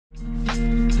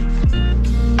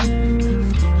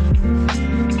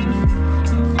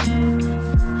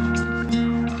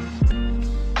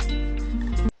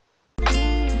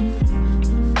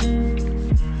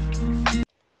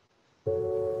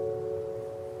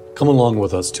Come along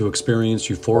with us to experience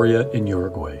euphoria in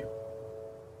Uruguay.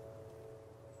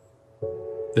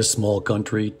 This small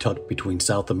country, tucked between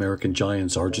South American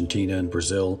giants Argentina and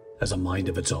Brazil, has a mind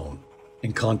of its own.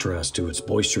 In contrast to its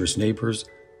boisterous neighbors,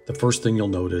 the first thing you'll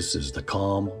notice is the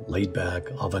calm, laid-back,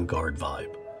 avant-garde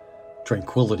vibe.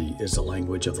 Tranquility is the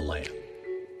language of the land.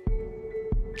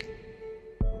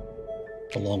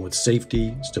 Along with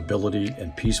safety, stability,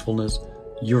 and peacefulness,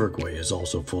 Uruguay is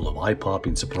also full of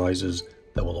eye-popping surprises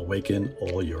that will awaken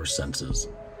all your senses.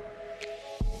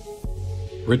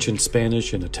 Rich in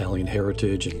Spanish and Italian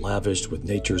heritage and lavished with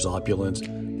nature's opulence,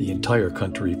 the entire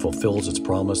country fulfills its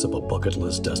promise of a bucket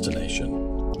list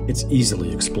destination. It's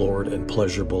easily explored and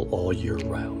pleasurable all year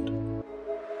round.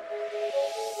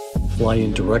 Fly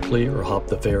in directly or hop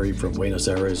the ferry from Buenos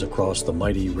Aires across the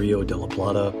mighty Rio de la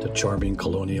Plata to charming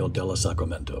Colonial de la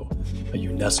Sacramento, a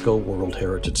UNESCO World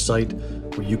Heritage Site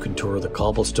where you can tour the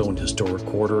cobblestone historic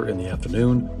quarter in the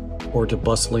afternoon, or to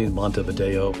bustling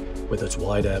Montevideo with its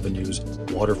wide avenues,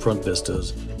 waterfront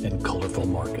vistas, and colorful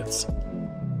markets.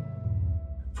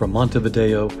 From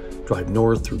Montevideo, drive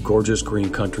north through gorgeous green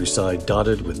countryside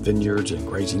dotted with vineyards and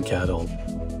grazing cattle,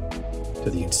 to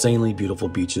the insanely beautiful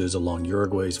beaches along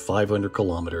Uruguay's 500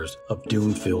 kilometers of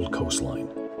dune-filled coastline.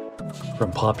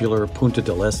 From popular Punta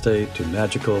del Este to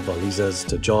magical Valizas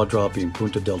to jaw-dropping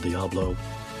Punta del Diablo,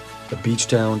 the beach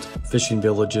towns, fishing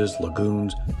villages,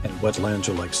 lagoons, and wetlands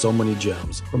are like so many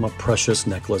gems from a precious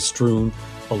necklace strewn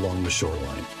along the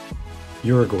shoreline.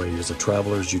 Uruguay is a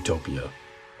traveler's utopia,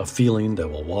 a feeling that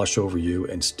will wash over you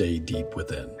and stay deep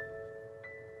within.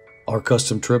 Our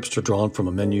custom trips are drawn from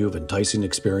a menu of enticing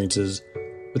experiences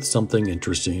with something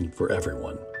interesting for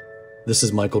everyone. This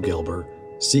is Michael Gelber,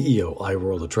 CEO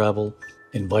IWorld of Travel,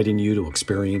 inviting you to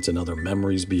experience another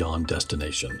memories beyond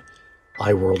destination.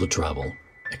 IWorld of Travel.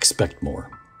 Expect more.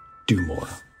 Do more.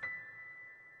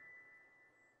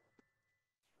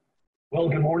 Well,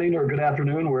 good morning or good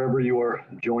afternoon, wherever you are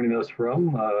joining us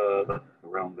from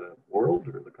around the world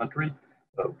or the country.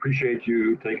 Appreciate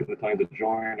you taking the time to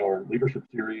join our leadership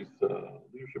series,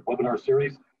 leadership webinar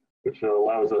series, which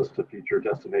allows us to feature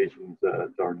destinations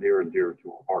that are near and dear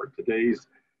to our heart. Today's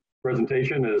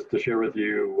presentation is to share with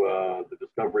you the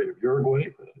discovery of Uruguay.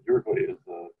 Uruguay is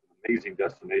an amazing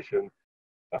destination.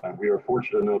 We are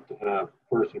fortunate enough to have,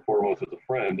 first and foremost, as a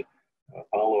friend,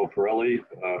 Paolo Pirelli,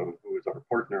 who is our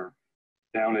partner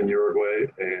down in Uruguay,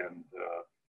 and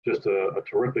just a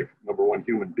terrific, number one,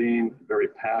 human being, very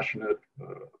passionate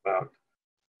about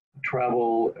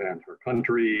travel and her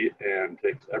country, and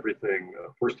takes everything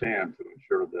firsthand to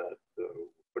ensure that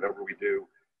whatever we do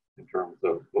in terms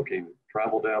of booking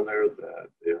travel down there, that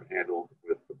they're handled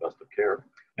with the best of care.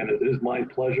 And it is my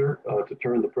pleasure to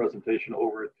turn the presentation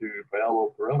over to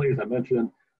Paolo Pirelli. As I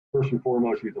mentioned, first and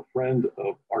foremost, he's a friend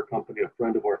of our company, a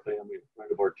friend of our family, a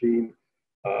friend of our team,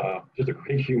 just a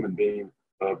great human being,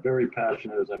 very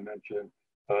passionate, as I mentioned.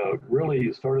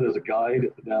 Really started as a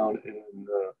guide down in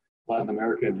Latin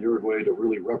America and Uruguay to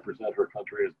really represent her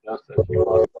country as best as she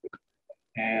possibly could,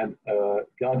 and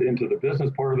got into the business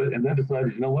part of it, and then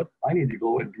decided, you know what, I need to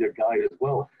go and be a guide as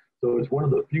well. So it's one of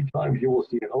the few times you will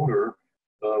see an owner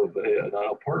of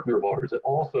a partner of ours that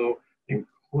also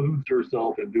includes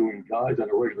herself in doing guides on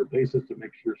a regular basis to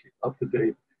make sure she's up to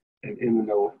date and in the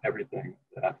know of everything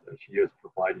that she is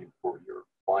providing for your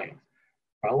clients.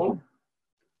 Paolo?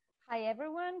 Hi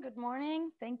everyone. Good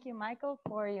morning. Thank you, Michael,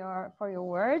 for your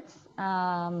words.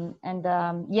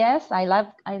 Yes, I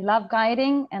love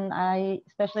guiding, and I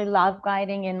especially love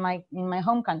guiding in my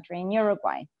home country, in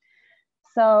Uruguay.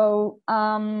 So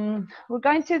we're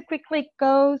going to quickly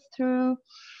go through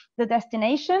the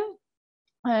destination.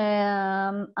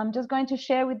 I'm just going to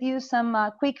share with you some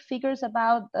quick figures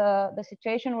about the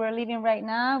situation we're living right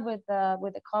now with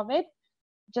the COVID,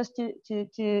 just to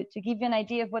give you an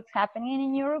idea of what's happening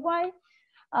in Uruguay.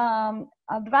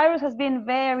 The virus has been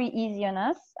very easy on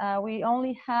us. We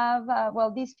only have,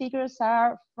 well, these figures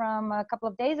are from a couple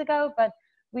of days ago, but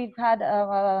we've had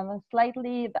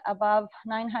slightly above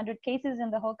 900 cases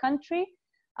in the whole country.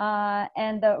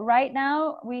 Right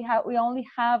now we only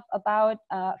have about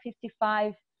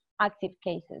 55 active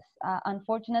cases.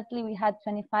 Unfortunately, we had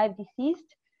 25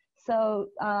 deceased. So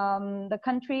the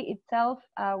country itself,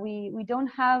 we don't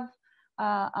have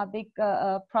a big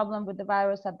problem with the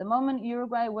virus at the moment.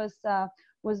 Uruguay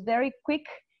was very quick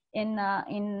in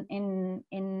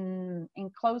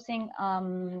closing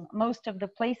most of the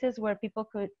places where people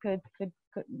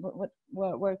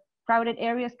where crowded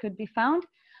areas could be found.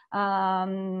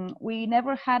 We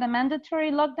never had a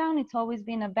mandatory lockdown. It's always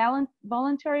been a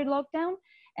voluntary lockdown.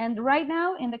 And right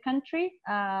now in the country,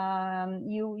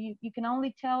 you can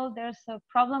only tell there's a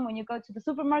problem when you go to the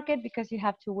supermarket because you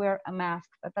have to wear a mask,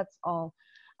 but that's all.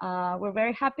 We're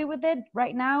very happy with it.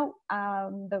 Right now,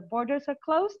 the borders are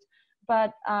closed,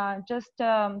 but just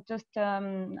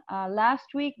last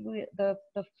week, the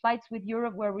flights with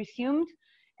Europe were resumed.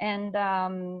 And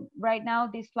right now,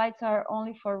 these flights are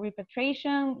only for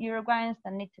repatriation, Uruguayans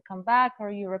that need to come back or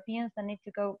Europeans that need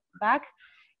to go back.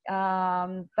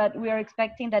 But we are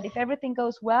expecting that if everything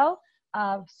goes well,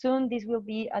 soon this will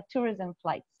be a tourism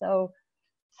flight. So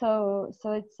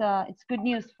it's good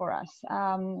news for us.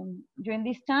 During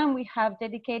this time, we have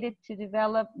dedicated to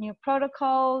develop new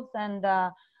protocols and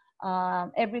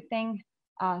everything.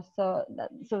 So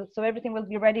everything will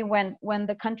be ready when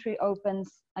the country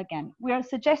opens again. We are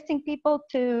suggesting people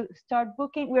to start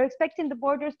booking. We're expecting the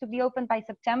borders to be open by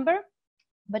September,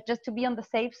 but just to be on the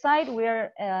safe side,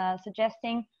 we're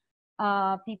suggesting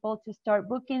people to start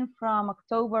booking from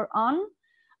October on.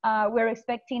 We're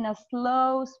expecting a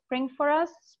slow spring for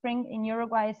us. Spring in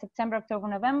Uruguay is September, October,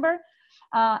 November.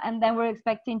 And then we're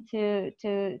expecting to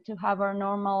have our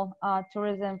normal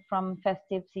tourism from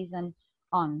festive season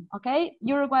on. Okay,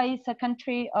 Uruguay is a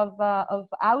country of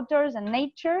outdoors and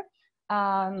nature.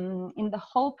 In the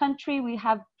whole country, we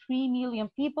have 3 million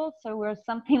people, so we're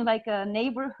something like a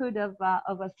neighborhood of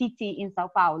a city in Sao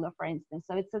Paulo, for instance.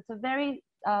 So it's a very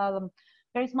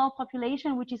very small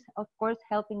population, which is of course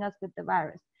helping us with the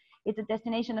virus. It's a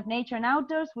destination of nature and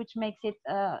outdoors, which makes it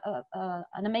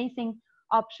an amazing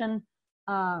option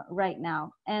right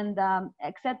now. And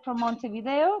except for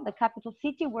Montevideo, the capital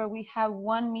city, where we have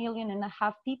 1.5 million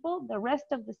people, the rest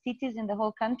of the cities in the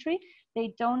whole country,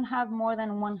 they don't have more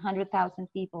than 100,000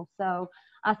 people. So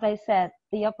as I said,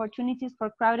 the opportunities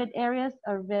for crowded areas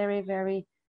are very, very,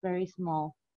 very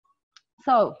small.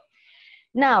 So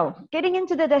now, getting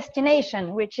into the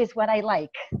destination, which is what I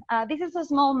like. This is a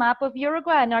small map of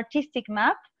Uruguay, an artistic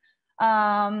map.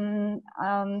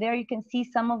 There you can see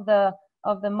some of the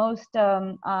most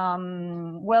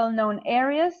well-known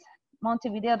areas.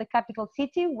 Montevideo, the capital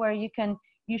city, where you can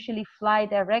usually fly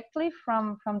directly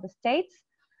from the States.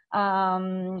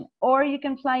 Or you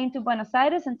can fly into Buenos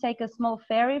Aires and take a small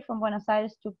ferry from Buenos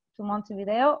Aires to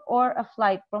Montevideo, or a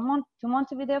flight to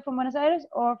Montevideo from Buenos Aires,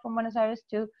 or from Buenos Aires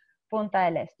to Punta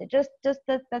del Este.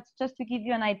 That's just to give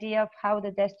you an idea of how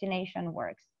the destination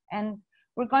works. And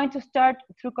we're going to start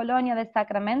through Colonia de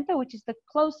Sacramento, which is the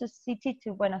closest city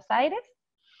to Buenos Aires.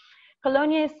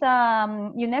 Colonia is a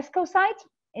UNESCO site.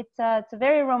 It's a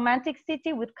very romantic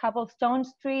city with cobblestone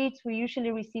streets. We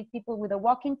usually receive people with a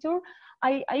walking tour.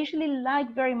 I usually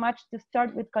like very much to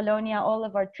start with Colonia all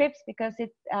of our trips, because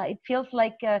it feels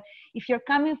like if you're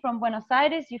coming from Buenos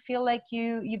Aires, you feel like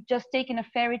you've just taken a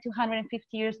ferry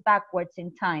 250 years backwards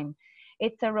in time.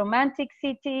 It's a romantic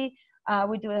city.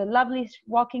 We do a lovely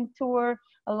walking tour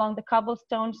along the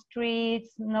cobblestone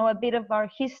streets, know a bit of our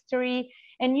history.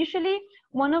 And usually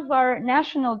one of our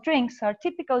national drinks, our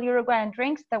typical Uruguayan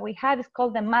drinks that we have, is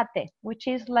called the mate, which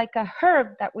is like a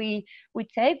herb that we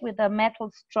take with a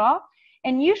metal straw.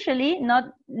 And usually,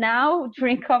 not now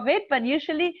during COVID, but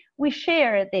usually we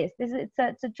share this.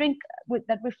 It's a drink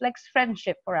that reflects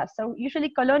friendship for us. So usually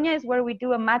Colonia is where we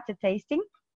do a mate tasting.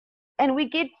 And we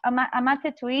give a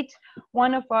mate to each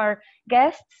one of our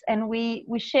guests, and we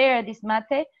share this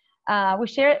mate. We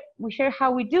share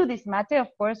how we do this mate. Of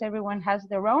course, everyone has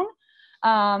their own,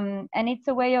 and it's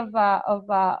a way of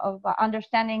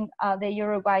understanding the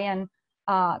Uruguayan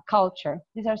culture.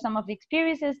 These are some of the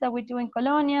experiences that we do in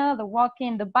Colonia: the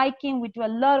walking, the biking. We do a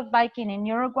lot of biking in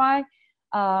Uruguay.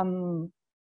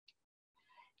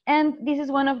 And this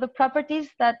is one of the properties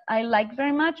that I like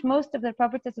very much. Most of the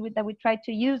properties that we try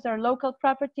to use are local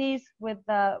properties with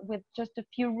just a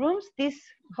few rooms. This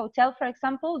hotel, for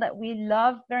example, that we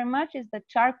love very much is the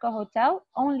Charco Hotel.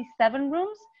 Only 7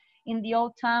 rooms in the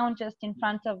old town, just in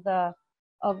front of the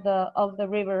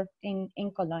river in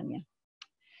Colonia.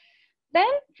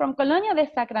 Then from Colonia de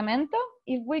Sacramento,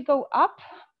 if we go up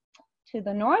to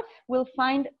the north, we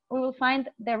will find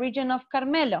the region of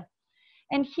Carmelo.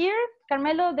 And here,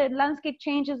 Carmelo, the landscape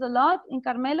changes a lot in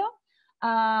Carmelo.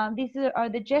 These are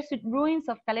the Jesuit ruins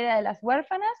of Calera de las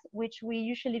Huérfanas, which we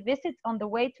usually visit on the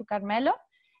way to Carmelo.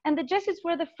 And the Jesuits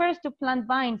were the first to plant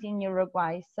vines in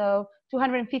Uruguay, so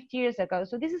 250 years ago.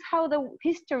 So this is how the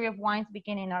history of wines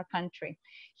began in our country.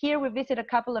 Here we visit a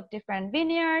couple of different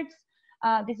vineyards.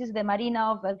 This is the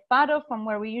Marina of El Faro, from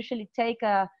where we usually take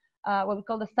what we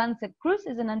call the Sunset Cruise.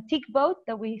 Is an antique boat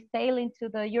that we sail into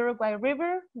the Uruguay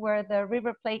River, where the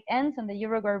River Plate ends and the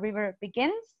Uruguay River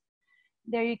begins.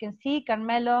 There you can see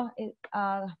Carmelo.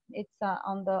 It's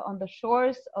on the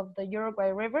shores of the Uruguay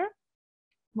River.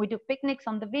 We do picnics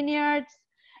on the vineyards,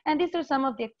 and these are some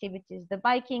of the activities: the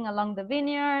biking along the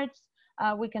vineyards.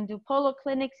 We can do polo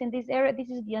clinics in this area. This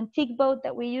is the antique boat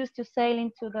that we use to sail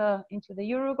into the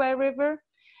Uruguay River.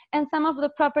 And some of the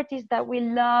properties that we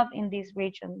love in this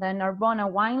region, the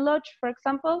Narbona Wine Lodge, for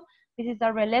example. This is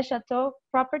our Relais Chateau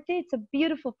property. It's a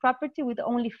beautiful property with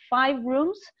only 5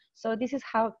 rooms. So this is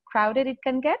how crowded it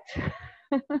can get.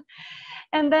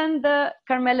 And then the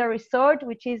Carmelo Resort,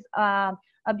 which is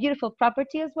a beautiful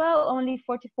property as well, only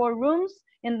 44 rooms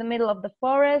in the middle of the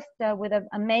forest with an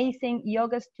amazing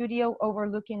yoga studio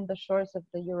overlooking the shores of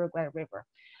the Uruguay River.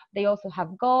 They also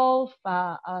have golf,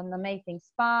 an amazing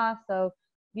spa, so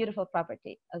beautiful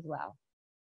property as well.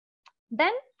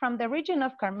 Then from the region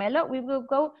of Carmelo, we will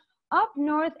go up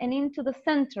north and into the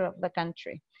center of the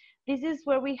country. This is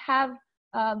where we have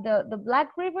the Black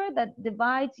River that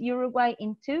divides Uruguay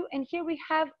in two. And here we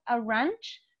have a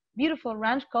ranch, beautiful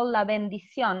ranch called La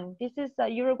Bendición. This is,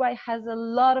 Uruguay has a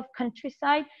lot of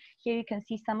countryside. Here you can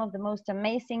see some of the most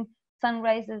amazing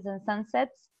sunrises and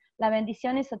sunsets. La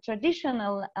Bendición is a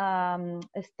traditional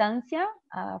estancia.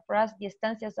 For us, the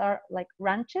estancias are like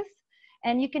ranches.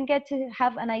 And you can get to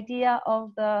have an idea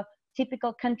of the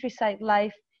typical countryside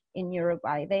life in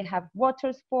Uruguay. They have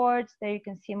water sports. There you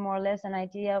can see more or less an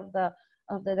idea of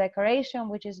the decoration,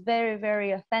 which is very,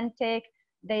 very authentic.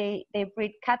 They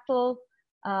breed cattle.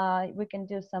 We can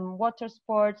do some water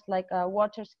sports like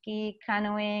water ski,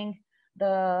 canoeing,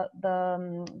 the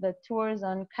tours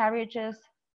on carriages,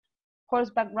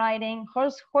 horseback riding.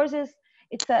 Horses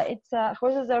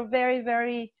are very,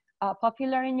 very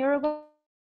popular in Uruguay.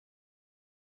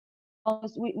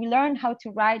 We learn how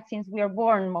to ride since we are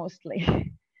born mostly.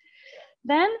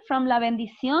 Then from La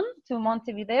Bendición to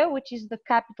Montevideo, which is the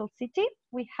capital city,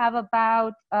 we have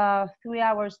about 3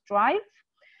 hours drive.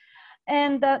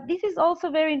 And this is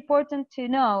also very important to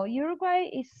know. Uruguay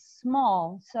is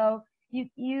small, so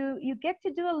you get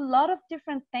to do a lot of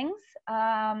different things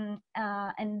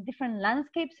and different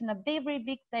landscapes and a very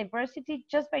big diversity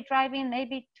just by driving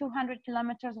maybe 200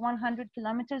 kilometers, 100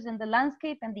 kilometers, and the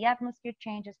landscape and the atmosphere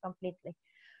changes completely.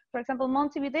 For example,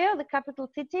 Montevideo, the capital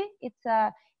city, it's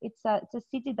a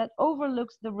city that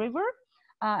overlooks the river.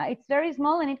 It's very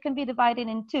small and it can be divided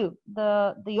in two.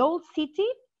 The old city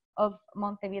of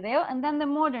Montevideo and then the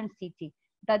modern city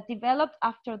that developed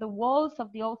after the walls of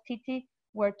the old city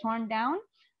were torn down.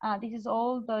 This is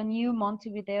all the new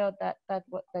Montevideo that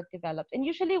developed. And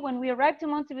usually when we arrive to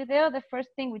Montevideo, the first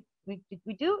thing we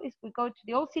do is we go to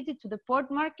the old city, to the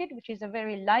port market, which is a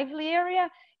very lively area.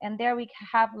 And there we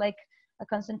have like a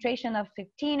concentration of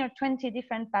 15 or 20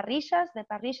 different parrillas. The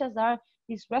parrillas are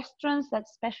these restaurants that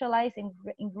specialize in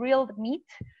grilled meat.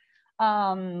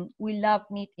 We love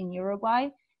meat in Uruguay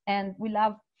and we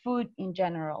love food in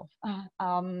general.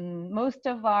 Most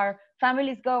of our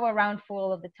families go around food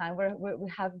all of the time.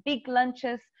 We have big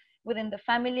lunches within the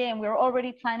family and we're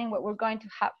already planning what we're going to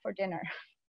have for dinner.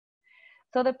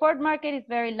 So the port market is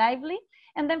very lively.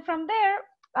 And then from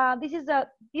there, this is a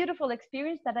beautiful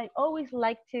experience that I always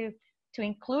like to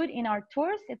include in our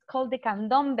tours. It's called the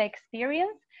candombe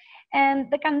experience. And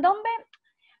the candombe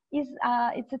is,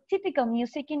 it's a typical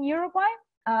music in Uruguay.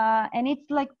 And it's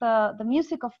like the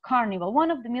music of carnival,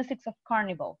 one of the musics of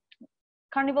carnival.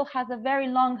 Carnival has a very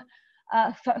long,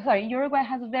 Uruguay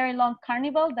has a very long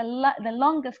carnival, the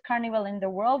longest carnival in the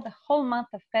world. The whole month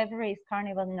of February is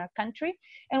carnival in our country.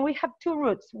 And we have two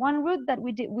routes. One route that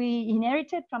we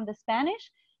inherited from the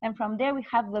Spanish, and from there we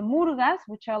have the murgas,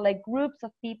 which are like groups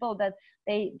of people that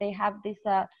they have these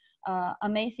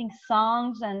amazing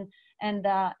songs and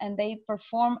they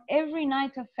perform every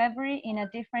night of February in a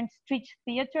different street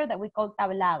theater that we call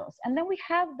tablados. And then we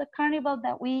have the carnival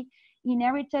that we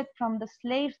inherited from the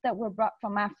slaves that were brought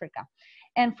from Africa.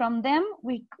 And from them,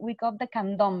 we got the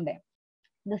candombe.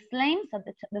 The slaves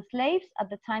at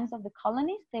the times of the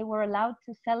colonies, they were allowed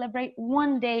to celebrate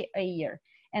one day a year.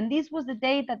 And this was the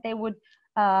day that they would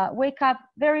wake up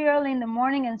very early in the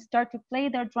morning and start to play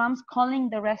their drums, calling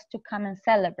the rest to come and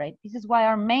celebrate. This is why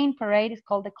our main parade is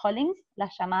called the callings,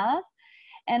 las llamadas.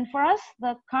 And for us,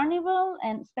 the carnival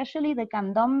and especially the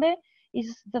candombe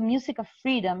is the music of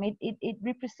freedom. It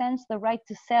represents the right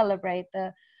to celebrate.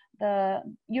 The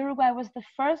Uruguay was the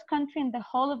first country in the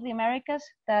whole of the Americas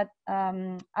that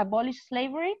abolished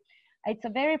slavery. It's a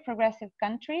very progressive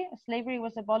country. Slavery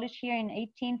was abolished here in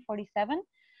 1847.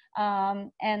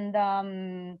 And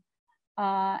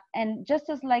just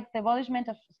as like the abolishment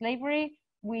of slavery,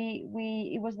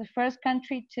 it was the first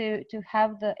country to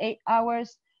have the 8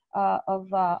 hours of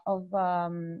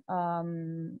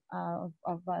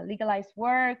legalized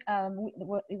work.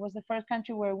 It was the first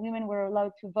country where women were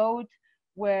allowed to vote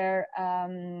where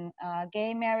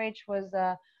gay marriage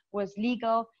was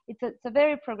legal. It's a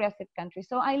very progressive country.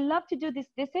 So I love to do this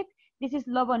visit. This is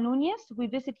Lobo Nunez. We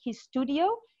visit his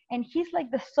studio, and he's like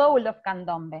the soul of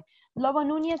candombe. Lobo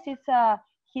Nunez is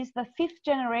he's the 5th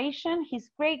generation. His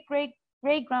great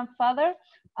grandfather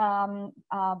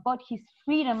bought his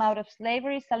freedom out of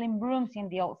slavery, selling brooms in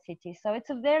the old city. So it's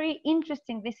a very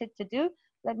interesting visit to do.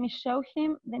 Let me show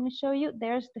him. Let me show you.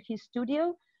 There's his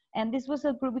studio. And this was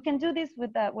a group. We can do this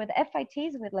with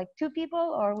FITs, with like 2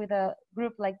 people, or with a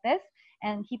group like this.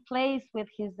 And he plays with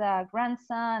his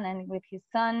grandson and with his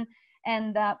son.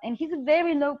 And he's a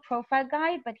very low profile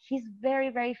guy, but he's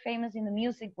very famous in the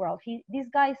music world. This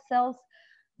guy sells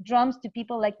drums to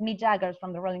people like Mick Jagger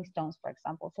from the Rolling Stones, for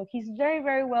example. So he's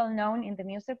very well known in the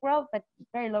music world, but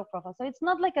very low profile. So it's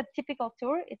not like a typical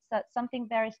tour. It's something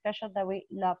very special that we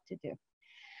love to do.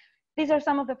 These are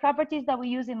some of the properties that we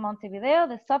use in Montevideo.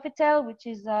 The Sofitel, which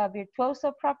is a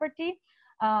Virtuoso property.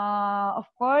 Of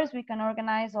course, we can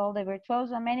organize all the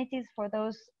Virtuoso amenities for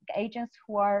those agents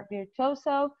who are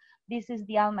Virtuoso. This is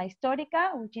the Alma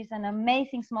Histórica, which is an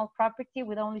amazing small property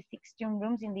with only 16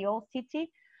 rooms in the old city.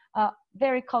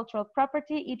 Very cultural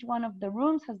property. Each one of the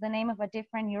rooms has the name of a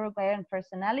different Uruguayan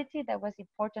personality that was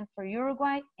important for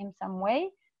Uruguay in some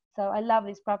way. So I love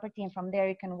this property, and from there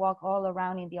you can walk all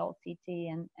around in the old city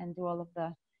and do all of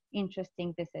the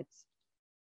interesting visits.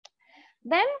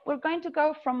 Then we're going to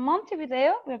go from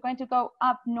Montevideo, we're going to go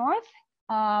up north.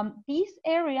 This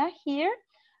area here,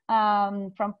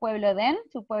 from Pueblo Den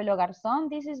to Pueblo Garzón,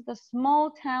 this is the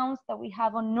small towns that we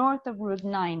have on north of Route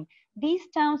 9. These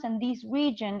towns and this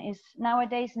region is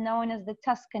nowadays known as the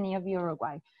Tuscany of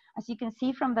Uruguay. As you can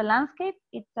see from the landscape,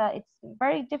 it's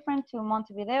very different to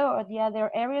Montevideo or the other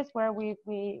areas where we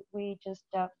just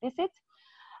visit.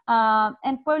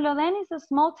 And Pueblo Den is a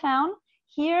small town.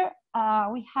 Here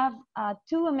we have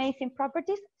 2 amazing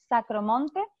properties,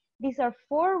 Sacromonte. These are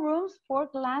 4 rooms, 4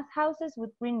 glass houses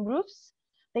with green roofs.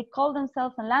 They call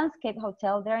themselves a landscape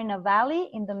hotel. They're in a valley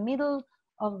in the middle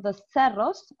of the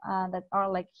cerros that are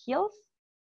like hills.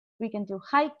 We can do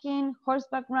hiking,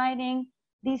 horseback riding.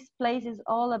 This place is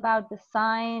all about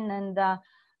design, and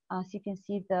as you can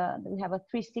see, we have a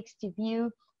 360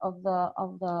 view of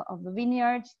the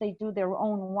vineyards. They do their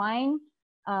own wine.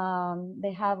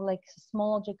 They have like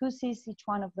small jacuzzis, each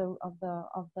one of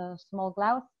the small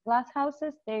glass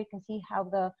houses. There you can see how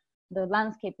the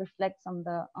landscape reflects on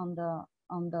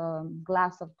the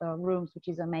glass of the rooms, which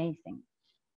is amazing.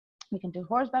 We can do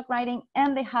horseback riding,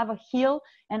 and they have a hill,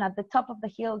 and at the top of the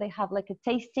hill they have like a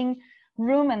tasting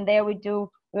room, and there we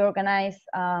organize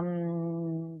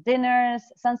dinners,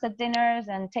 sunset dinners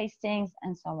and tastings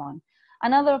and so on.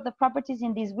 Another of the properties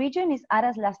in this region is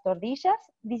Aras Las Tordillas.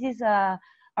 This is a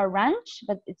ranch,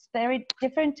 but it's very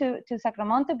different to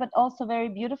Sacromonte, but also very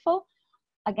beautiful.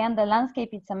 Again, the landscape,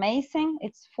 it's amazing.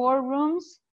 It's 4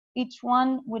 rooms, each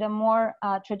one with a more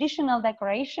traditional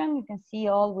decoration. You can see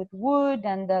all with wood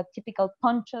and the typical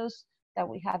ponchos that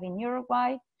we have in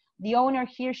Uruguay. The owner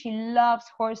here, she loves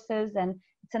horses, and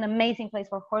it's an amazing place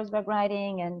for horseback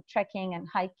riding and trekking and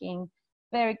hiking.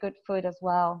 Very good food as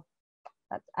well.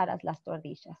 That's Aras Las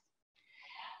Tordillas.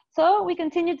 So we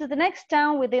continue to the next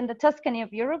town within the Tuscany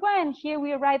of Uruguay, and here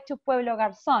we arrive to Pueblo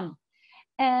Garzón.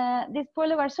 This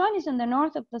Pueblo Garzón is in the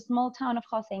north of the small town of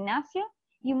José Ignacio.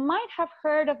 You might have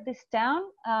heard of this town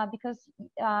because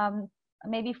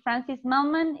maybe Francis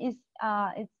Malman is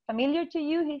familiar to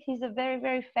you. He's a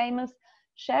very famous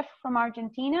chef from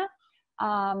Argentina.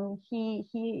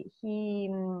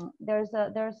 There's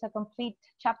a complete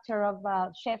chapter of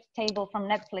Chef's Table from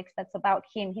Netflix that's about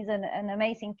him. He's an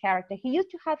amazing character. He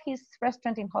used to have his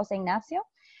restaurant in José Ignacio,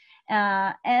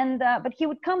 but he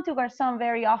would come to Garzón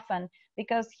very often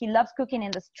because he loves cooking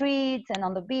in the streets and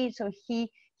on the beach. So he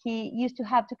used to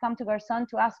have to come to Garzón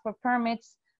to ask for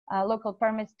permits, local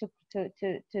permits to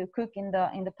cook in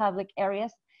the public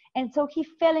areas. And so he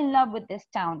fell in love with this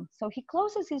town. So he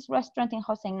closes his restaurant in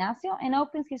José Ignacio and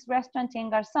opens his restaurant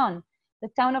in Garzón. The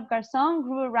town of Garzón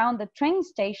grew around the train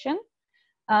station.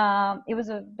 It was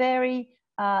a very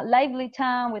lively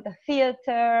town with a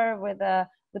theater, with a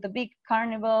big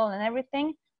carnival and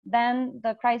everything. Then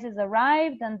the crisis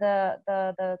arrived and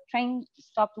the train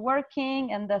stopped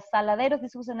working, and the saladeros,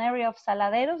 this was an area of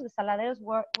saladeros. The saladeros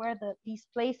were these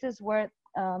places where,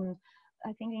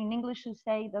 I think in English you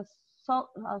say the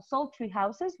sultry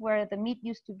houses, where the meat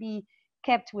used to be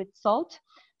kept with salt.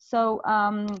 So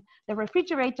the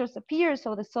refrigerators appeared,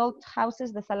 so the salt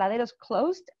houses, the saladeros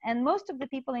closed, and most of the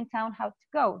people in town had to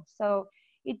go. So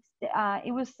it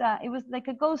was like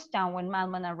a ghost town when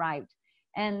Malman arrived.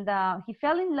 And he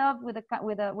fell in love with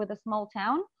a small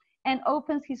town, and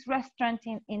opens his restaurant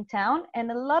in town.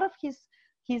 And a lot of his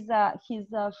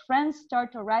friends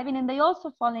start arriving, and they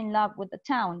also fall in love with the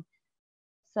town.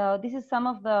 So this is some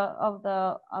of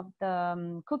the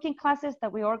cooking classes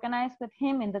that we organized with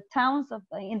him in the towns of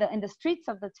in the streets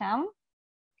of the town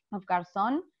of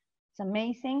Garzon. It's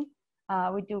amazing.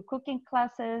 We do cooking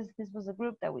classes. This was a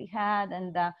group that we had,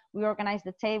 and we organized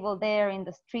the table there in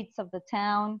the streets of the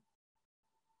town.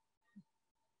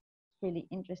 Really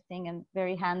interesting and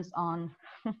very hands-on.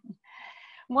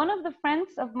 One of the friends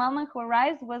of Malman who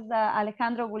arrived was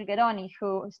Alejandro Bulgeroni,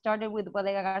 who started with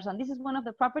Bodega Garzon. This is one of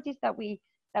the properties that we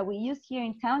use here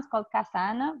in town. It's called Casa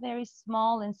Ana, very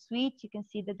small and sweet. You can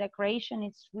see the decoration.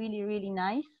 It's really, really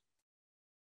nice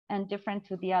and different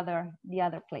to the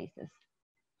other places.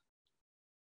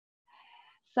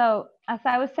 So as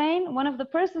I was saying, one of the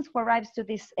persons who arrives to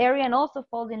this area and also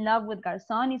falls in love with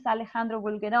Garzon is Alejandro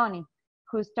Bulgeroni,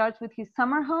 who starts with his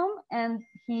summer home, and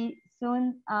he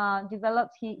soon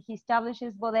he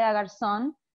establishes Bodega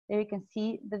Garzon. There you can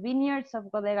see the vineyards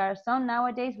of Bodega Garzon.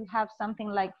 Nowadays we have something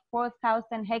like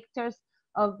 4,000 hectares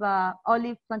of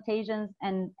olive plantations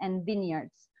and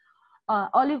vineyards.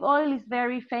 Olive oil is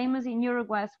very famous in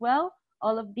Uruguay as well.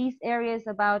 All of these areas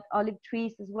about olive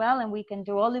trees as well, and we can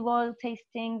do olive oil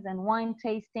tastings and wine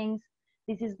tastings.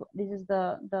 This is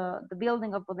the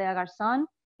building of Bodega Garzon.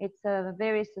 It's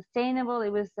very sustainable.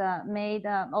 It was made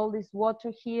all this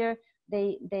water here.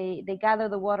 They gather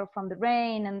the water from the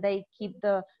rain, and they keep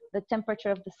the temperature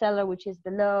of the cellar, which is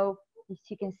below. As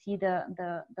you can see,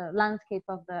 the landscape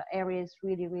of the area is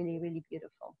really, really, really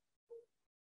beautiful.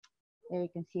 There you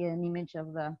can see an image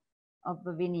of the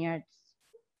vineyards.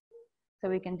 So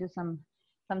we can do some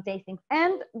tastings.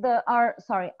 And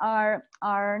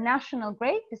our national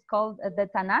grape is called the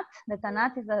Tanat. The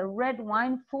Tanat is a red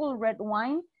wine, full red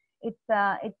wine. It's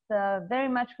very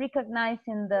much recognized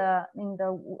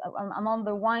among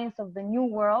the wines of the New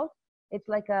World. It's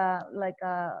like the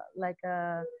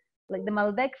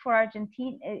Malbec for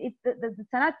Argentina. The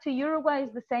Tanat to Uruguay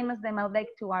is the same as the Malbec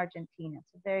to Argentina.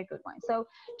 It's a very good wine. So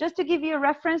just to give you a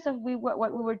reference of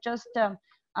what we were just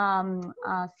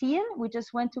seeing, we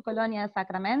just went to Colonia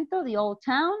Sacramento, the old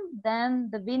town, then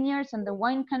the vineyards and the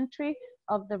wine country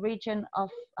of the region of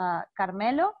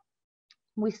Carmelo.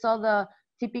 We saw the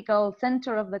typical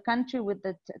center of the country with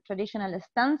the traditional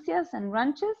estancias and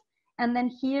ranches. And then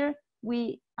here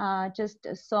we just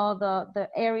saw the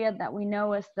area that we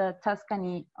know as the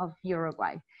Tuscany of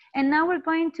Uruguay. And now we're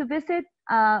going to visit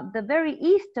the very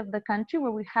east of the country,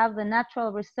 where we have the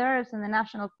natural reserves and the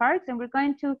national parks, and we're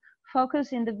going to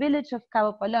focus in the village of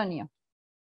Cabo Polonio.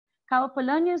 Cabo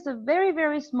Polonio is a very,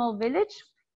 very small village,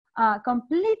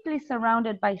 completely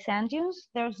surrounded by sand dunes.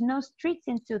 There's no streets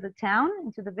into the town,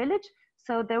 into the village.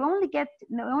 So the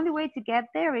only way to get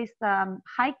there is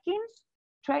hiking,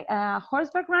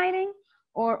 horseback riding,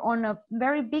 or on a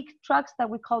very big trucks that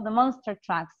we call the monster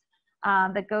trucks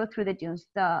that go through the dunes.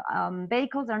 The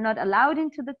vehicles are not allowed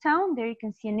into the town. There you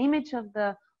can see an image of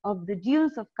the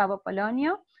dunes of Cabo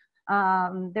Polonio.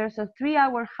 There's a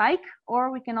 3-hour hike,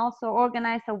 or we can also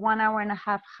organize a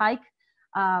 1.5-hour hike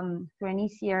for an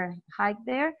easier hike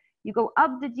there. You go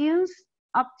up the dunes,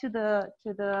 up to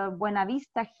the Buena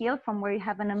Vista Hill, from where you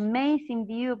have an amazing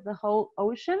view of the whole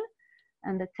ocean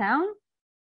and the town.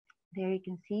 There you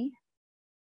can see.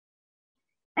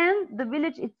 And the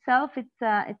village itself,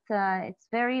 it's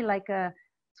very like a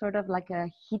sort of like a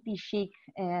hippie chic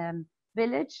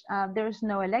village. There's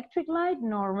no electric light,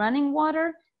 nor running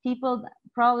water. People,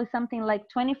 probably something like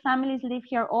 20 families live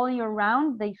here all year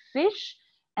round. They fish.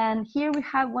 And here we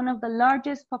have one of the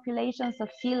largest populations of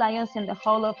sea lions in the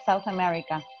whole of South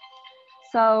America.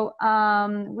 So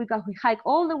we hike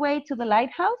all the way to the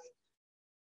lighthouse.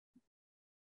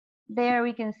 There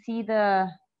we can see the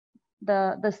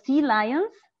sea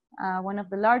lions, one of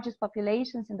the largest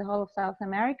populations in the whole of South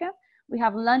America. We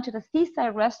have lunch at a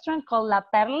seaside restaurant called La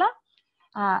Perla.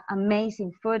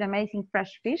 Amazing food, amazing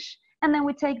fresh fish. And then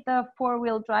we take the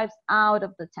 4-wheel drives out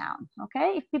of the town,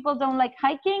 okay? If people don't like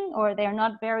hiking or they're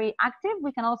not very active,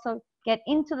 we can also get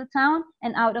into the town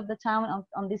and out of the town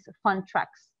on these fun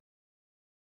tracks.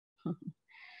 And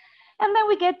then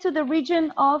we get to the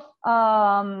region of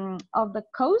the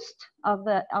coast of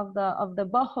the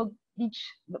Boho beach,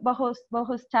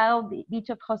 Boho style beach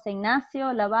of Jose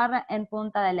Ignacio, La Barra, and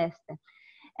Punta del Este.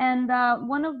 And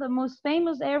one of the most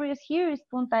famous areas here is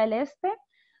Punta del Este.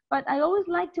 But I always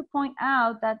like to point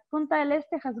out that Punta del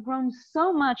Este has grown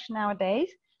so much nowadays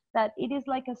that it is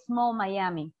like a small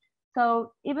Miami.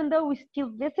 So even though we still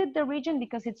visit the region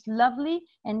because it's lovely,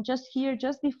 and just here,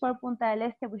 just before Punta del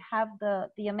Este, we have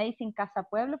the amazing Casa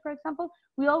Pueblo, for example,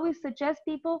 we always suggest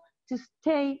people to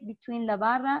stay between La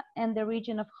Barra and the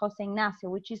region of Jose Ignacio,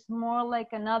 which is more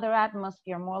like another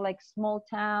atmosphere, more like small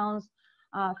towns,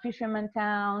 fishermen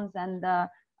towns, and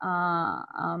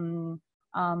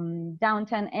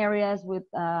downtown areas with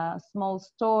small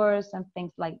stores and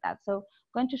things like that. So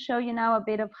I'm going to show you now a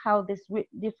bit of how these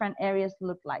different areas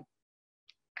look like.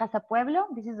 Casa Pueblo,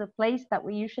 this is a place that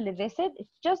we usually visit.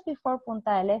 It's just before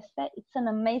Punta del Este. It's an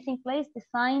amazing place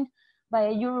designed by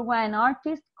a Uruguayan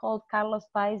artist called Carlos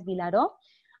Páez Vilaró.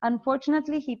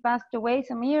 Unfortunately, he passed away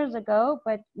some years ago,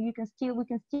 but we can still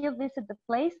visit the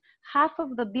place. Half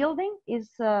of the building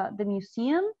is the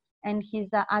museum and his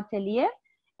atelier,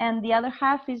 and the other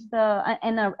half is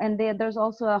there's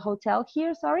also a hotel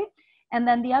here, sorry. And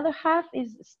then the other half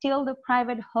is still the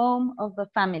private home of the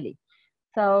family.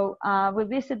 So we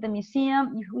visit the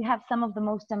museum. We have some of the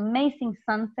most amazing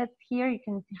sunsets here. You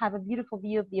can have a beautiful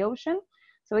view of the ocean.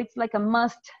 So it's like a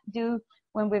must do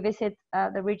when we visit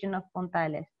the region of Punta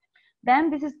del Este. Then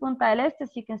this is Punta del Este.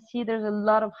 As you can see, there's a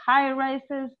lot of high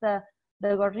rises, the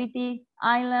Gorriti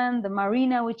Island, the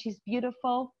marina, which is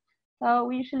beautiful. So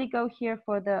we usually go here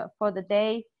for the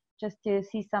day just to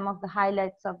see some of the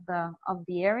highlights of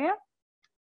the area.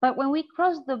 But when we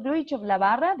cross the bridge of La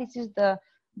Barra, this is the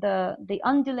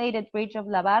undulated bridge of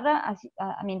La Barra.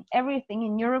 I mean, everything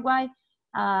in Uruguay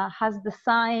has the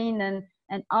sign,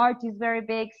 and art is very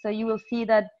big. So you will see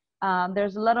that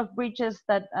there's a lot of bridges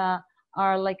that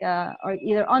are like are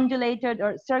either undulated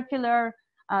or circular.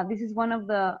 This is one of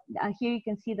the. Here you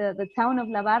can see the town of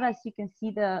La Barra. As you can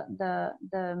see, the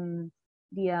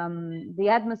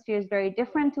atmosphere is very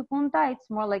different to Punta. It's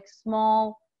more like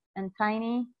small and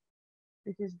tiny.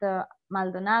 This is the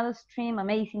Maldonado stream,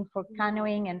 amazing for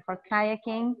canoeing and for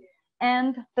kayaking,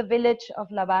 and the village of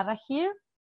La Barra here.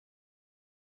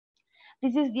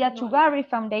 This is the Achugarri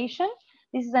Foundation.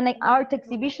 This is an art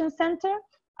exhibition center.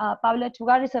 Pablo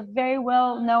Achugarri is a very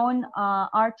well-known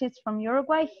artist from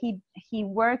Uruguay. He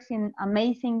works in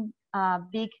amazing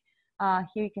big,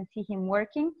 here you can see him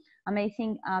working,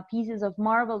 amazing pieces of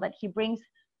marble that he brings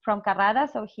from Carrara,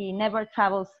 so he never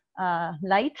travels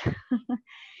light.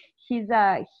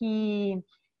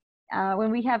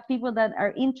 When we have people that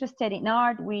are interested in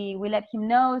art, we let him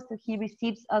know, so he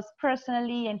receives us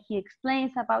personally and he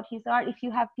explains about his art. If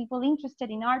you have people interested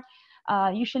in art,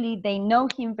 usually they know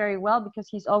him very well because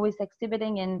he's always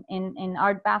exhibiting in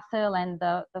Art Basel and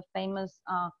the famous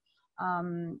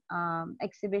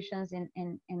exhibitions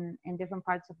in different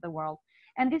parts of the world.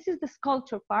 And this is the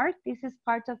sculpture part. This is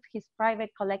part of his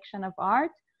private collection of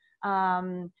art.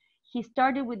 He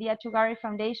started with the Achugarri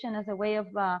Foundation as a way of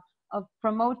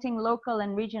promoting local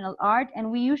and regional art, and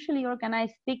we usually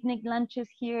organize picnic lunches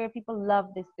here. People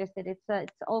love this visit.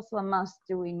 It's also a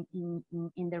must-do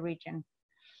in the region.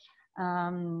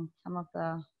 Some of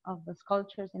the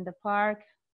sculptures in the park,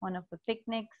 one of the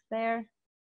picnics there,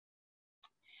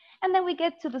 and then we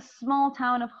get to the small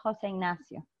town of Jose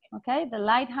Ignacio. Okay, the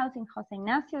lighthouse in Jose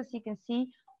Ignacio, as you can see,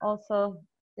 also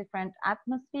different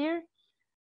atmosphere.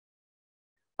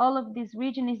 All of this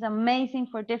region is amazing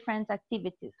for different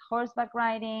activities: horseback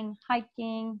riding,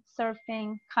 hiking,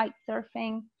 surfing, kite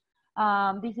surfing.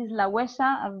 This is La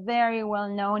Huesa, a very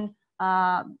well-known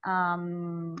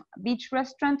beach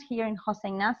restaurant here in Jose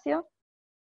Ignacio.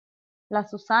 La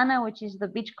Susana, which is the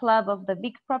beach club of the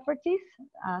big properties,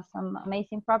 some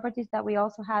amazing properties that we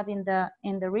also have in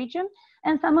the region,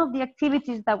 and some of the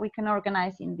activities that we can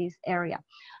organize in this area.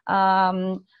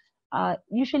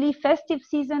 Usually festive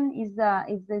season is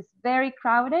very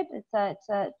crowded.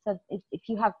 If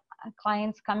you have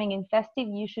clients coming in festive,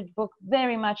 you should book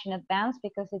very much in advance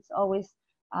because it's always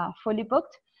fully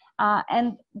booked.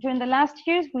 And during the last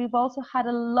years, we've also had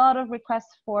a lot of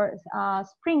requests for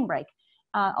spring break.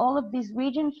 All of this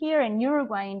region here in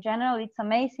Uruguay in general, it's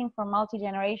amazing for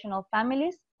multi-generational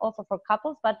families, also for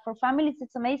couples, but for families,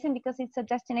 it's amazing because it's a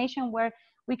destination where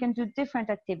we can do different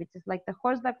activities, like the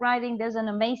horseback riding. There's an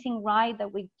amazing ride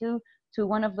that we do to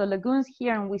one of the lagoons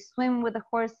here, and we swim with the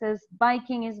horses.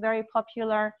 Biking is very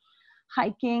popular,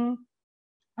 hiking,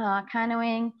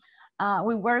 canoeing.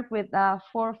 We work with 4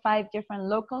 or 5 different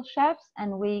local chefs,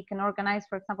 and we can organize,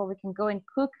 for example, we can go and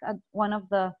cook at one of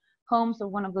the homes of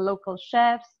one of the local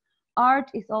chefs.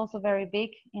 Art is also very big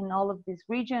in all of this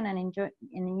region and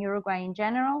in Uruguay in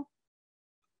general.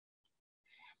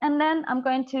 And then I'm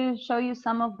going to show you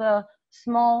some of the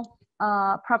small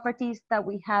properties that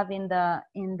we have in the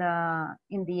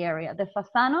area. The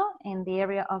Fasano in the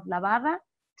area of La Barra,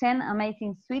 10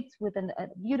 amazing suites with a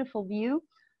beautiful view.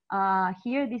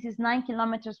 Here, this is 9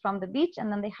 kilometers from the beach,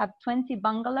 and then they have 20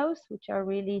 bungalows, which are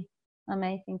really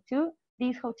amazing too.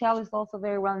 This hotel is also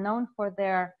very well known for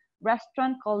their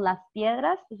restaurant called Las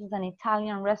Piedras. This is an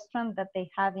Italian restaurant that they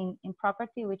have in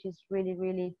property, which is really,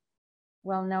 really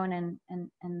well known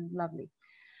and lovely.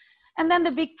 And then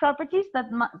the big properties that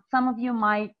some of you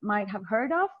might have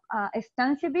heard of,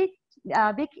 Estancia Big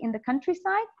in the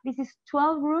countryside. This is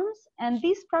 12 rooms, and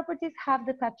these properties have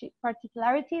the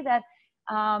particularity that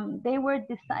they were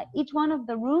designed, each one of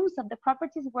the rooms of the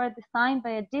properties were designed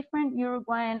by a different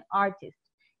Uruguayan artist.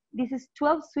 This is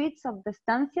 12 suites of the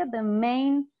estancia, the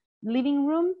main living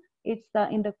room. It's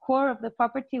in the core of the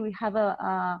property. We have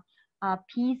a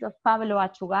piece of Pablo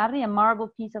Achugarri, a marble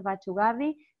piece of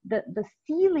Achugarri. The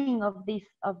ceiling of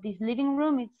this living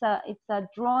room, it's a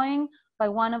drawing by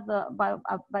one of the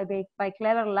by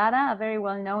Clever Lara, a very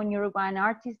well-known Uruguayan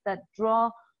artist that draw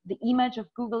the image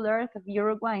of Google Earth of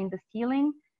Uruguay in the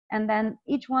ceiling. And then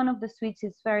each one of the suites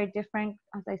is very different,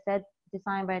 as I said,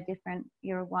 designed by a different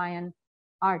Uruguayan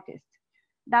artist.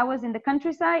 That was in the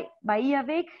countryside. Bahia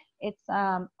Vic, it's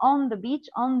on the beach,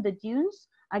 on the dunes.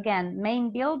 Again,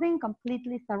 main building,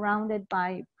 completely surrounded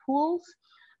by pools.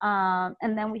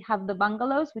 And then we have the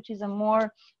bungalows, which is a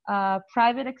more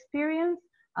private experience.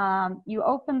 You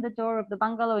open the door of the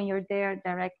bungalow and you're there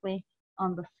directly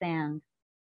on the sand.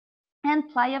 And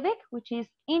Playa Vic, which is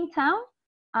in town.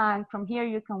 From here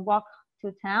you can walk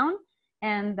to town.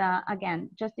 And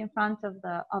again, just in front of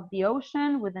the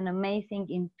ocean with an amazing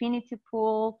infinity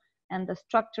pool and the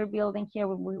structure building here.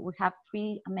 We have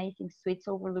 3 amazing suites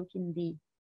overlooking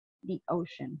the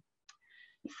ocean.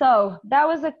 So that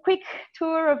was a quick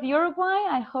tour of Uruguay.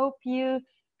 I hope you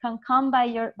can come by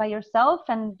yourself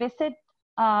and visit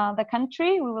the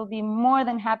country. We will be more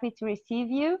than happy to receive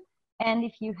you. And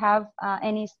if you have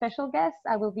any special guests,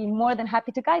 I will be more than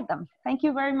happy to guide them. Thank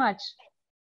you very much.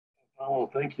 Oh,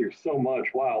 thank you so much.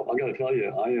 Wow, I got to tell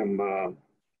you, I am.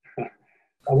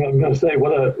 I'm going to say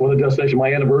what a destination.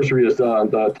 My anniversary is on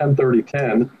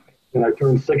 10/30/10, and I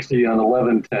turned 60 on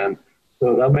 11/10.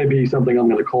 So that may be something I'm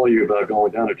going to call you about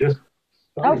going down there.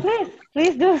 Oh,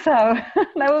 please do so.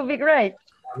 That would be great.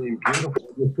 I mean,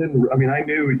 beautiful. I mean, I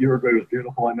knew Uruguay was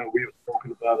beautiful. I know we have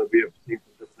spoken about it. We have seen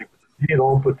some different things. But to see it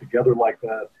all put together like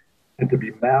that, and to be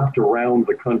mapped around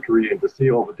the country, and to see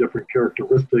all the different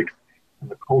characteristics and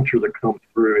the culture that comes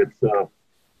through,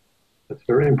 it's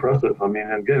very impressive. I mean,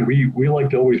 and again, we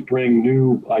like to always bring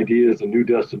new ideas and new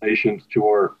destinations to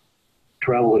our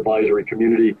travel advisory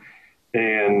community.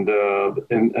 And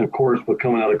of course, with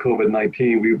coming out of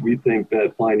COVID-19, we think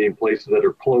that finding places that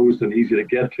are closed and easy to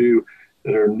get to,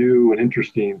 that are new and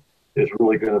interesting, is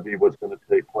really going to be what's going to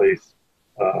take place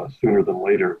sooner than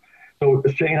later. So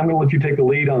Shane, I'm going to let you take the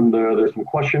lead on there's some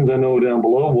questions I know down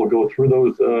below. We'll go through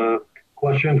those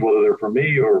questions, whether they're for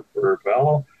me or for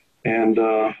Val, and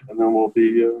then we'll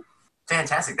be.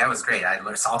 Fantastic. That was great. I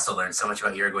also learned so much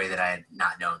about Uruguay that I had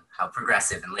not known, how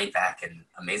progressive and laid back and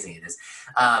amazing it is.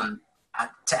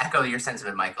 To echo your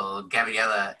sentiment, Michael,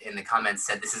 Gabriela in the comments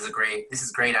said, this is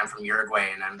great. I'm from Uruguay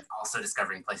and I'm also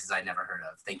discovering places I'd never heard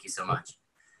of. Thank you so much.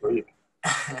 Great.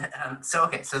 So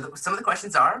some of the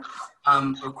questions are,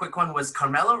 a quick one was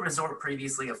Carmelo Resort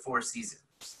previously a 4 seasons?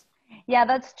 Yeah,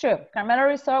 that's true. Carmelo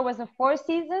Resort was a 4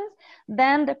 seasons.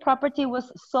 Then the property was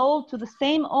sold to the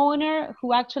same owner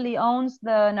who actually owns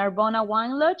the Narbona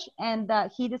Wine Lodge, and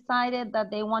he decided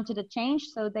that they wanted a change,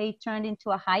 so they turned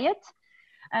into a Hyatt.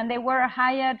 And they were a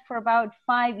Hyatt for about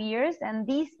 5 years. And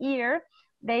this year,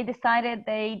 they decided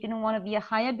they didn't want to be a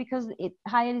Hyatt because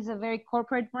Hyatt is a very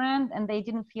corporate brand, and they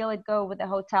didn't feel it go with the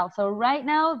hotel. So right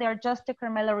now, they're just a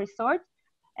Carmelo Resort.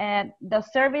 And the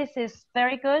service is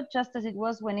very good, just as it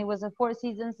was when it was a 4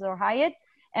 seasons or Hyatt.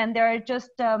 And they're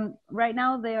just right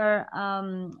now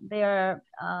they're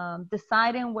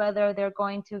deciding whether they're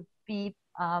going to be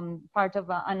part of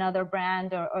another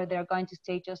brand or they're going to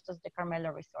stay just as the Carmelo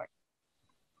Resort.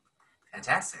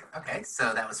 Fantastic. Okay,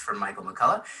 so that was from Michael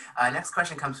McCullough. Next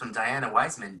question comes from Diana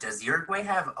Wiseman. Does Uruguay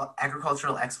have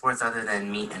agricultural exports other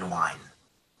than meat and wine?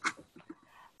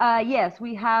 Yes,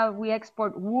 we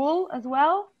export wool as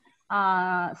well,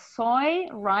 soy,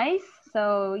 rice.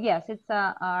 So yes, it's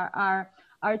our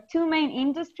 2 main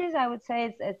industries. I would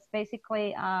say it's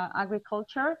basically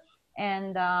agriculture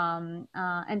and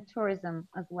tourism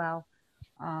as well.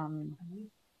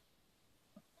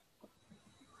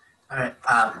 All right.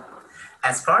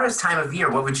 As far as time of year,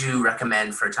 what would you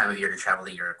recommend for a time of year to travel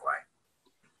to Uruguay?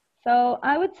 So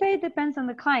I would say it depends on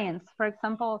the clients. For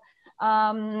example,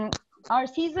 our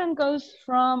season goes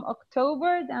from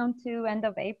October down to end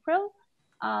of April.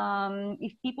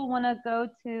 If people want to go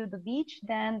to the beach,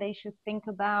 then they should think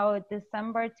about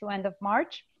December to end of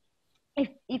March.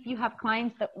 if you have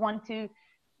clients that want to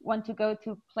go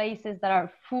to places that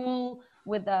are full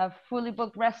with fully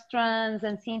booked restaurants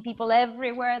and seeing people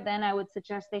everywhere, then I would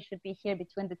suggest they should be here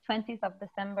between the 20th of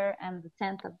December and the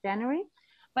 10th of January.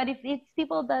 But if it's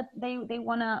people that they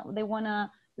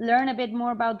wanna learn a bit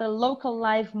more about the local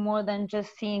life more than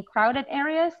just seeing crowded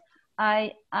areas,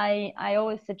 I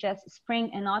always suggest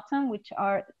spring and autumn, which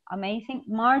are amazing.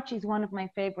 March is one of my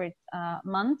favorite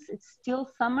months. It's still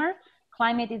summer.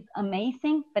 Climate is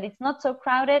amazing, but it's not so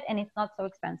crowded and it's not so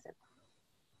expensive.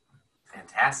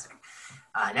 Fantastic.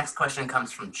 Next question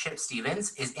comes from Chip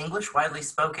Stevens. Is English widely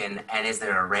spoken, and is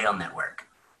there a rail network?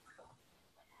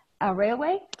 A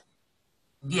railway?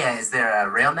 Yeah, is there a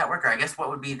rail network, or I guess what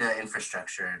would be the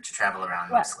infrastructure to travel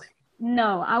around mostly?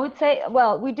 No, I would say,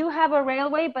 well, we do have a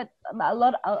railway, but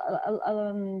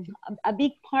a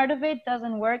big part of it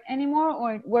doesn't work anymore,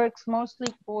 or it works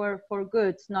mostly for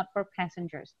goods, not for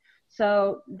passengers.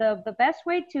 So the best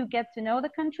way to get to know the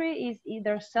country is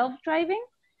either self-driving.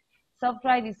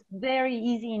 Self-drive is very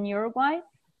easy in Uruguay,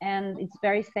 and it's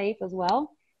very safe as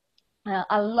well.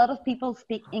 A lot of people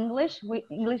speak English.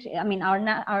 I mean,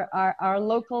 our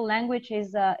local language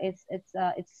is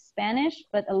it's Spanish,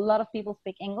 but a lot of people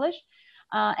speak English.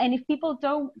 And if people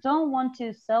don't want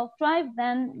to self-drive,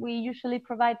 then we usually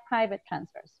provide private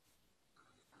transfers.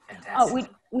 Fantastic. Oh,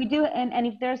 we do, and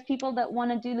if there's people that want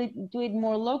to do it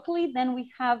more locally, then we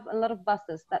have a lot of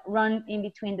buses that run in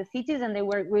between the cities, and they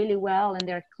work really well, and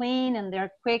they're clean, and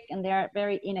they're quick, and they're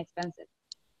very inexpensive.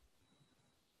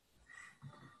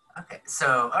 Okay,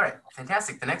 so, all right,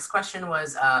 fantastic. The next question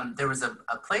was, there was a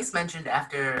place mentioned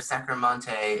after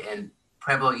Sacromonte in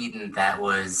Pueblo Eden that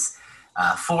was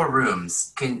 4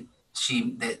 rooms.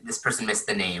 This person missed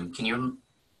the name. Can you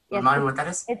remind me what that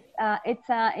is? It's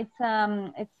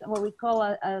what we call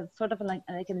a sort of like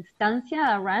an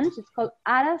estancia, a ranch. It's called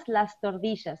Aras Las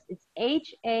Tordillas. It's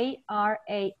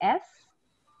Haras,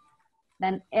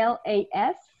 then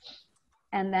LAS,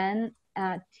 and then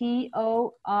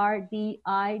TORDILLAS.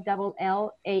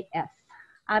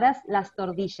 Aras Las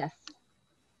Tordillas.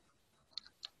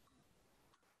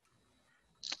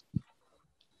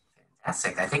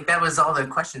 Fantastic. I think that was all the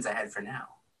questions I had for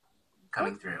now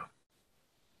coming through.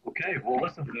 Okay, well,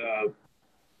 listen,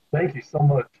 thank you so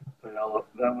much, Ayala.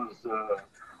 That was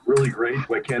really great.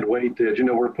 I can't wait. As you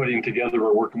know, we're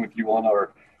working with you on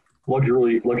our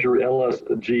luxury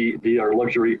LSGD, our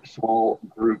luxury small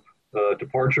group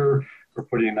departure. We're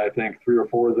putting, I think, 3 or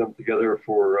 4 of them together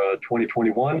for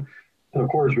 2021. And of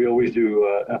course, we always do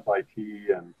FIT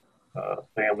and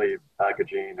family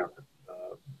packaging or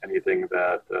anything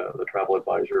that the travel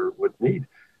advisor would need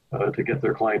to get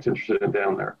their clients interested in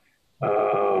down there.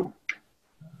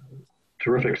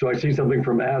 Terrific. So I see something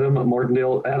from Adam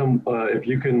Martindale. Adam, if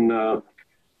you can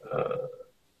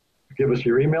give us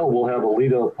your email, we'll have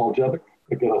Alita Paljevic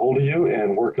get a hold of you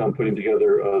and work on putting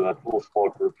together that whole small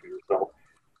group for yourself.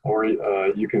 Or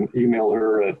you can email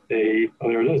her at oh,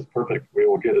 there it is. Perfect. We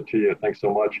will get it to you. Thanks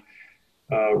so much.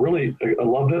 Really, I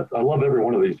loved it. I love every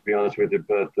one of these, to be honest with you.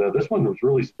 But this one was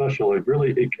really special.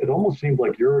 It almost seemed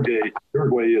like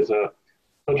Uruguay is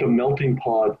such a melting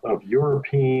pot of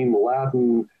European,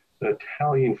 Latin,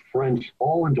 Italian, French,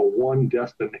 all into one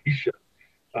destination.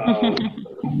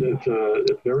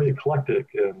 It's very eclectic,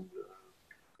 and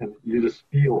you just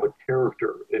feel the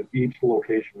character in each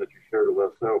location that you shared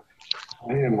with us. So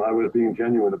I was being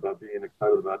genuine about being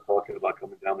excited about talking about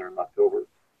coming down there in October.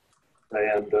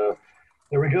 And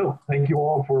there we go. Thank you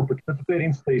all for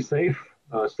participating. Stay safe,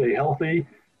 stay healthy,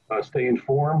 stay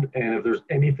informed. And if there's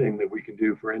anything that we can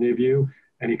do for any of you,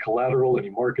 any collateral, any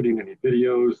marketing, any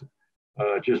videos,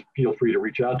 just feel free to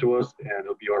reach out to us, and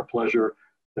it'll be our pleasure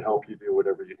to help you do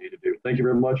whatever you need to do. Thank you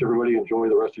very much, everybody. Enjoy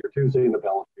the rest of your Tuesday and the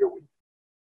balance of your week.